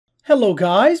Hello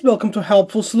guys, welcome to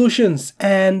Helpful Solutions,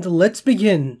 and let's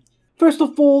begin. First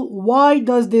of all, why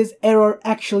does this error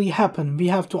actually happen? We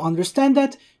have to understand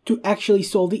that to actually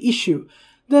solve the issue.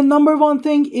 The number one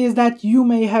thing is that you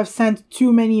may have sent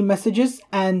too many messages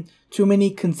and too many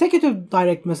consecutive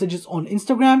direct messages on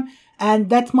Instagram, and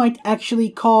that might actually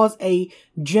cause a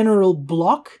general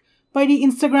block by the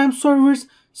Instagram servers.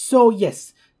 So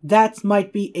yes, that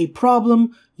might be a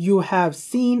problem you have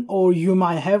seen or you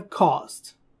might have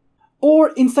caused.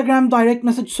 Or Instagram direct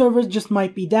message servers just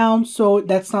might be down, so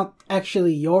that's not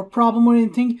actually your problem or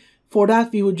anything. For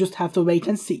that, we would just have to wait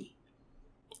and see.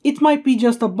 It might be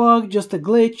just a bug, just a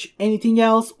glitch, anything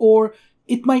else, or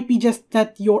it might be just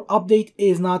that your update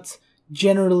is not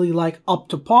generally up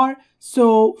to par.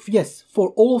 So yes,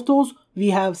 for all of those, we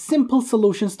have simple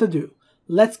solutions to do.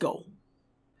 Let's go.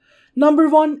 Number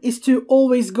one is to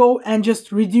always go and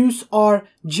just reduce our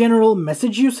general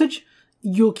message usage.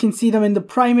 You can see them in the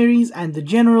primaries and the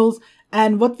generals,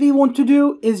 and what we want to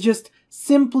do is just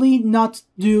simply not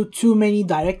do too many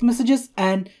direct messages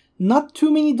and not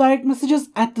too many direct messages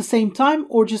at the same time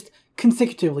or just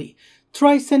consecutively.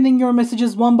 Try sending your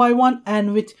messages one by one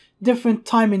and with different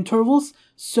time intervals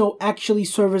so actually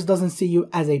servers doesn't see you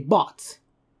as a bot.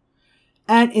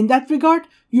 And in that regard,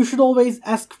 you should always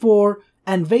ask for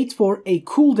and wait for a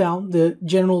cooldown, the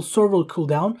general server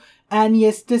cooldown. And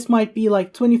yes, this might be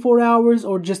 24 hours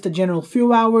or just a general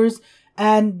few hours,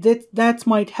 and that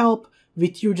might help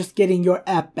with you just getting your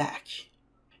app back.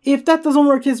 If that doesn't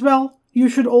work as well, you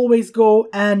should always go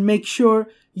and make sure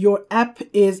your app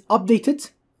is updated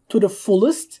to the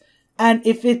fullest. And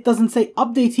if it doesn't say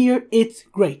update here, it's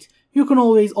great. You can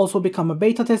always also become a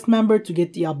beta test member to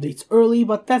get the updates early,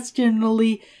 but that's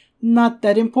generally not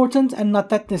that important and not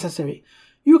that necessary.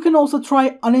 You can also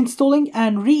try uninstalling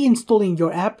and reinstalling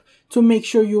your app to make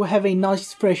sure you have a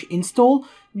nice fresh install,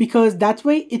 because that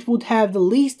way it would have the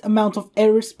least amount of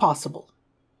errors possible.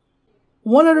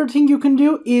 One other thing you can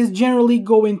do is generally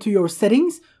go into your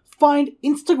settings, find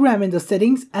Instagram in the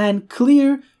settings and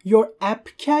clear your app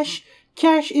cache.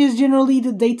 Cache is generally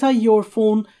the data your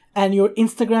phone and your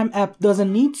Instagram app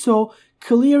doesn't need, so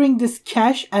clearing this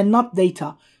cache and not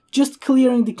data, just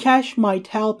clearing the cache might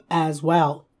help as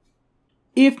well.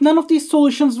 If none of these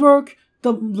solutions work,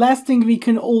 the last thing we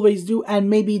can always do, and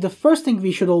maybe the first thing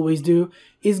we should always do,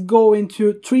 is go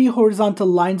into 3 horizontal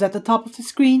lines at the top of the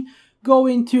screen, go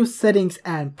into settings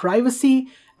and privacy,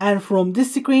 and from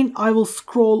this screen I will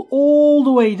scroll all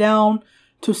the way down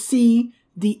to see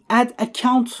the add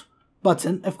account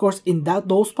button. Of course, in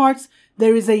those parts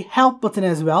there is a help button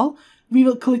as well. We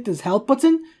will click this help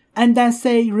button and then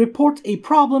say report a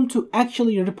problem to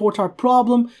actually report our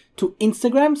problem to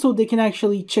Instagram so they can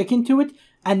actually check into it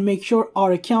and make sure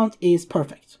our account is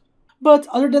perfect. But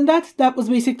other than that, that was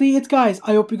basically it guys.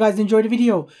 I hope you guys enjoyed the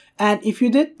video, and if you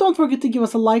did, don't forget to give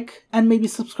us a like and maybe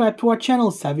subscribe to our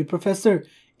channel, Savvy Professor.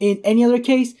 In any other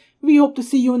case, we hope to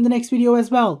see you in the next video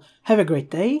as well. Have a great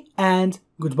day and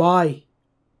goodbye.